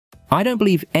I don't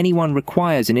believe anyone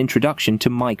requires an introduction to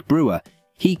Mike Brewer.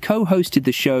 He co-hosted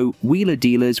the show Wheeler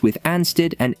Dealers with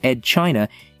Anstead and Ed China,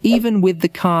 even with the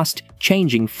cast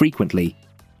changing frequently.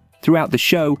 Throughout the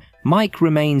show, Mike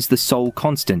remains the sole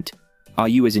constant. Are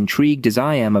you as intrigued as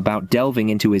I am about delving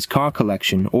into his car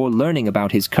collection or learning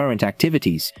about his current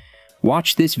activities?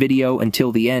 Watch this video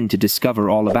until the end to discover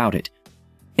all about it.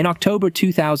 In October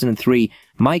 2003,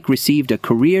 Mike received a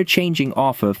career-changing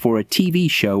offer for a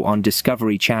TV show on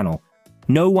Discovery Channel.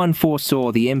 No one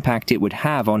foresaw the impact it would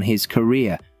have on his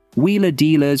career. Wheeler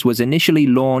Dealers was initially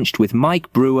launched with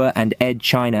Mike Brewer and Ed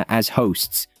China as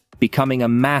hosts, becoming a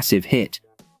massive hit.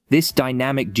 This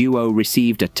dynamic duo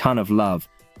received a ton of love,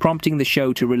 prompting the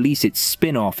show to release its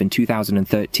spin-off in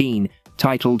 2013,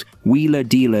 titled Wheeler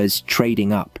Dealers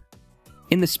Trading Up.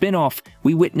 In the spin-off,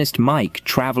 we witnessed Mike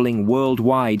traveling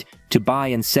worldwide to buy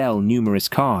and sell numerous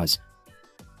cars.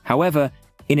 However,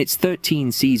 in its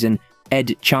 13th season,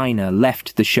 Ed China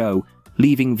left the show,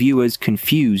 leaving viewers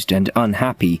confused and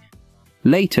unhappy.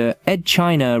 Later, Ed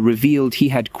China revealed he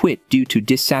had quit due to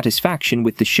dissatisfaction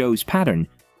with the show's pattern.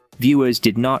 Viewers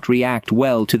did not react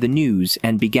well to the news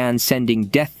and began sending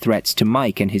death threats to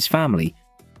Mike and his family.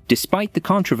 Despite the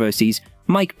controversies,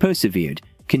 Mike persevered,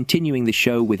 continuing the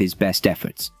show with his best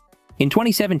efforts. In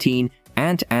 2017,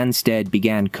 Ant Anstead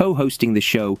began co-hosting the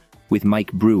show with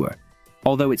Mike Brewer.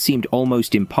 Although it seemed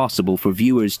almost impossible for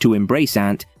viewers to embrace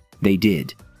Ant, they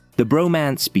did. The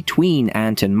bromance between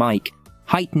Ant and Mike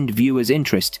heightened viewers'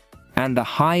 interest, and the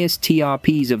highest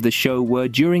TRPs of the show were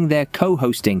during their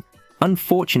co-hosting.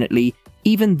 Unfortunately,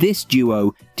 even this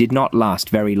duo did not last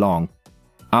very long.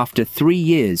 After 3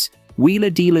 years, Wheeler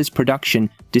Dealers production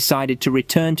decided to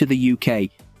return to the UK,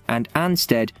 and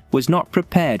Anstead was not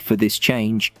prepared for this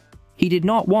change. He did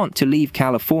not want to leave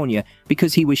California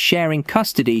because he was sharing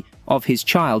custody of his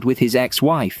child with his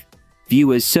ex-wife.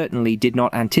 Viewers certainly did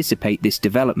not anticipate this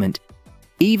development.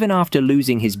 Even after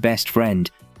losing his best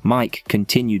friend, Mike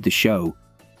continued the show.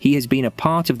 He has been a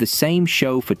part of the same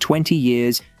show for 20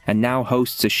 years and now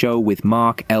hosts a show with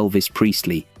Mark Elvis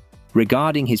Priestley.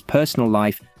 Regarding his personal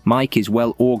life, Mike is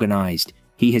well organized.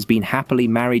 He has been happily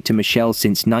married to Michelle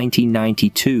since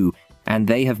 1992, and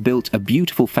they have built a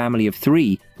beautiful family of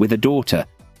 3 with a daughter.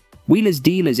 Wheeler's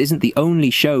Dealers isn't the only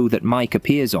show that Mike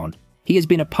appears on. He has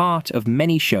been a part of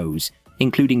many shows,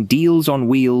 including Deals on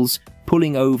Wheels,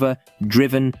 Pulling Over,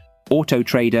 Driven, Auto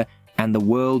Trader, and The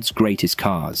World's Greatest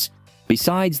Cars.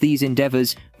 Besides these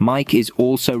endeavors, Mike is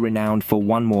also renowned for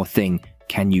one more thing.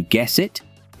 Can you guess it?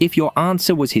 If your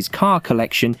answer was his car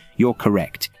collection, you're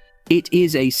correct. It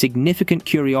is a significant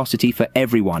curiosity for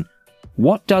everyone.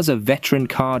 What does a veteran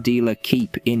car dealer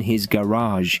keep in his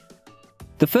garage?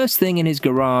 The first thing in his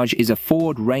garage is a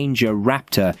Ford Ranger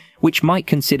Raptor, which Mike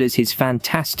considers his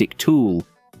fantastic tool.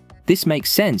 This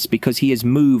makes sense because he has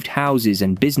moved houses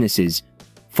and businesses.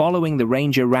 Following the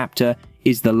Ranger Raptor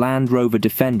is the Land Rover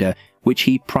Defender, which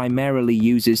he primarily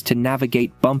uses to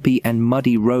navigate bumpy and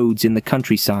muddy roads in the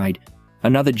countryside.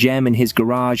 Another gem in his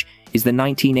garage is the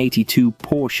 1982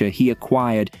 Porsche he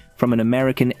acquired from an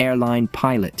American airline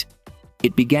pilot.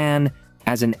 It began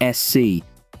as an SC,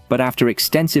 but after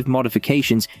extensive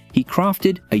modifications, he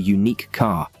crafted a unique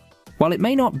car. While it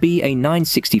may not be a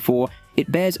 964,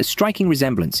 it bears a striking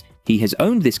resemblance. He has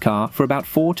owned this car for about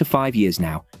 4 to 5 years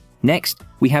now. Next,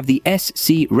 we have the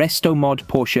SC Resto Mod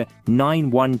Porsche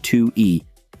 912E.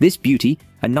 This beauty,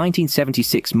 a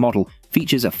 1976 model,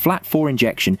 features a flat 4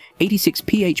 injection, 86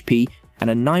 php, and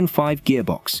a 9.5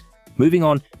 gearbox. Moving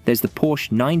on, there's the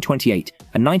Porsche 928,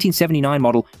 a 1979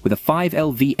 model with a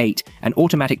 5L V8 and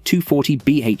automatic 240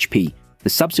 bhp. The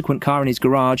subsequent car in his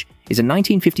garage is a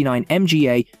 1959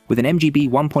 MGA with an MGB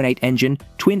 1.8 engine,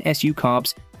 twin SU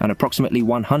carbs, and approximately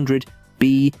 100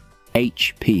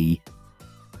 bhp.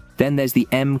 Then there's the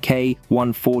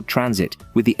MK1 Ford Transit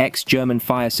with the ex-German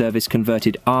Fire Service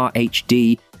converted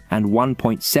RHD and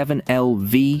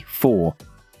 1.7L V4.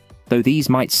 Though these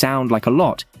might sound like a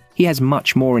lot, he has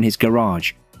much more in his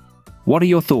garage. What are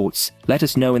your thoughts? Let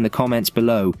us know in the comments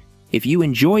below. If you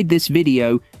enjoyed this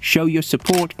video, show your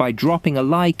support by dropping a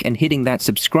like and hitting that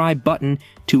subscribe button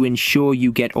to ensure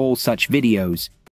you get all such videos.